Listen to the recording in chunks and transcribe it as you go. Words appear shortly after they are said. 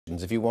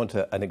If you want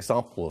an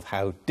example of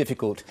how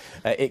difficult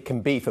it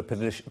can be for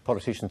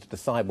politicians to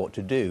decide what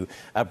to do,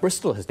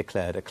 Bristol has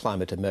declared a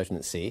climate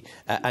emergency,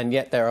 and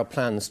yet there are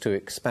plans to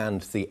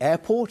expand the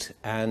airport,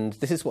 and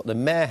this is what the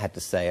Mayor had to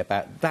say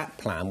about that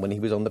plan when he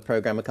was on the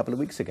programme a couple of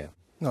weeks ago.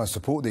 No, I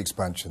support the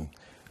expansion.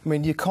 I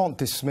mean, you can't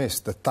dismiss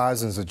the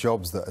thousands of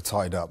jobs that are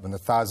tied up and the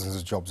thousands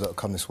of jobs that have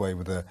come this way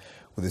with a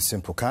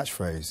simple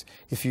catchphrase.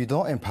 If you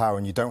don't empower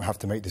and you don't have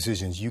to make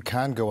decisions, you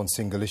can go on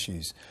single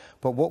issues.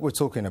 But what we're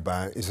talking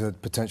about is a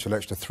potential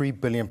extra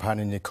 £3 billion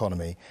in the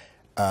economy,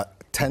 a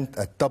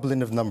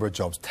doubling of number of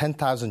jobs,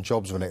 10,000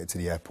 jobs related to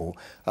the airport,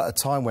 at a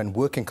time when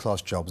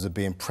working-class jobs are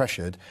being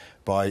pressured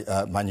by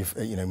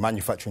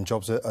manufacturing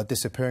jobs are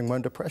disappearing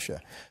under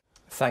pressure.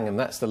 Thangham,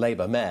 that's the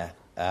Labour Mayor.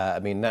 I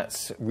mean,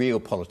 that's real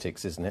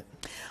politics, isn't it?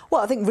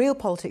 Well, I think real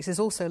politics is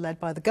also led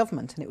by the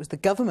government, and it was the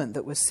government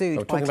that was sued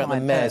by talking about the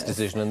Mayor's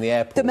decision on the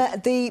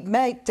airport. The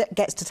Mayor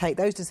gets to take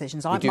those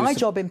decisions. My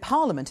job in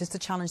Parliament is to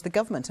challenge the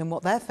government and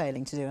what they're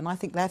failing to do, and I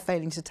think they're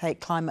failing to take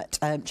climate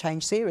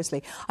change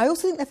seriously. I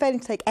also think they're failing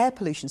to take air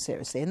pollution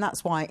seriously, and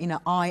that's why,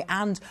 I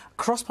and a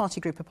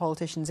cross-party group of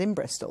politicians in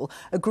Bristol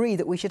agree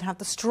that we should have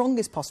the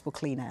strongest possible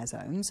clean air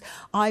zones.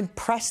 I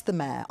pressed the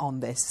Mayor on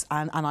this,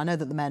 and I know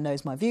that the Mayor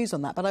knows my views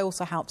on that, but I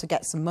also helped to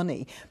get some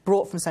money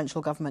brought from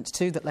central government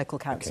to the local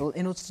council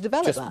in order to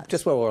develop that.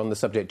 Just while we're on the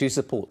subject, do you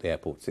support the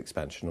airport's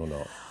expansion or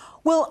not?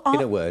 Well, in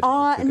a word.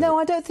 No,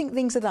 I don't think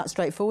things are that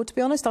straightforward, to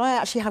be honest. I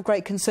actually have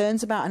great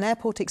concerns about an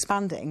airport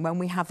expanding when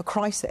we have a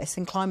crisis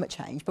in climate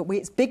change. But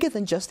it's bigger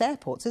than just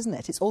airports, isn't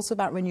it? It's also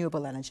about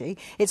renewable energy.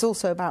 It's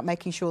also about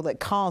making sure that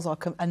cars are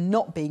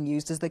not being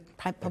used as the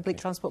public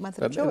transport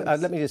method of choice.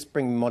 Let me just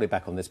bring Molly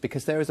back on this,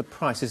 because there is a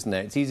price, isn't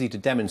there? It's easy to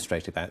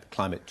demonstrate about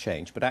climate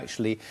change, but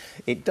actually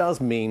it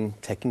does mean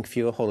taking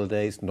fewer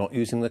holidays, not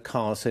using the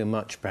car so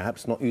much,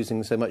 perhaps not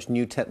using so much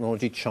new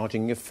technology,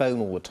 charging your phone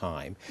all the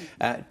time.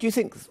 Do you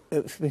think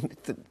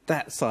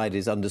that side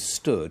is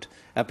understood,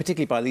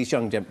 particularly by these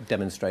young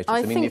demonstrators?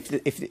 I mean,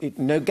 if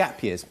no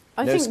gap years,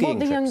 no skiing trips. I think what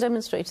the young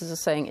demonstrators are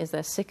saying is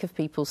they're sick of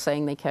people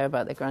saying they care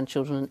about their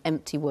grandchildren and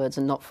empty words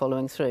and not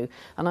following through.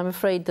 And I'm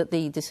afraid that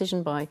the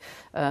decision by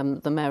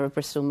the Mayor of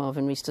Bristol,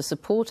 Marvin Rees, to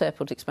support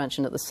airport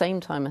expansion at the same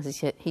time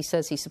as he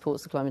says he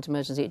supports the climate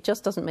emergency, it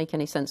just doesn't make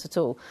any sense at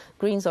all.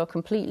 Greens are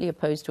completely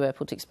opposed to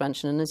airport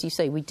expansion, and as you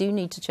say, we do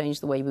need to change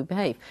the way we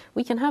behave.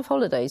 We can have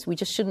holidays, we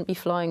just shouldn't be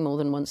flying more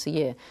than once a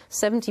year.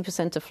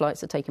 70% of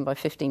flights are taken by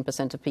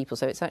 15% of people,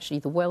 so it's actually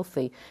the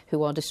wealthy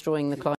who are destroying the climate.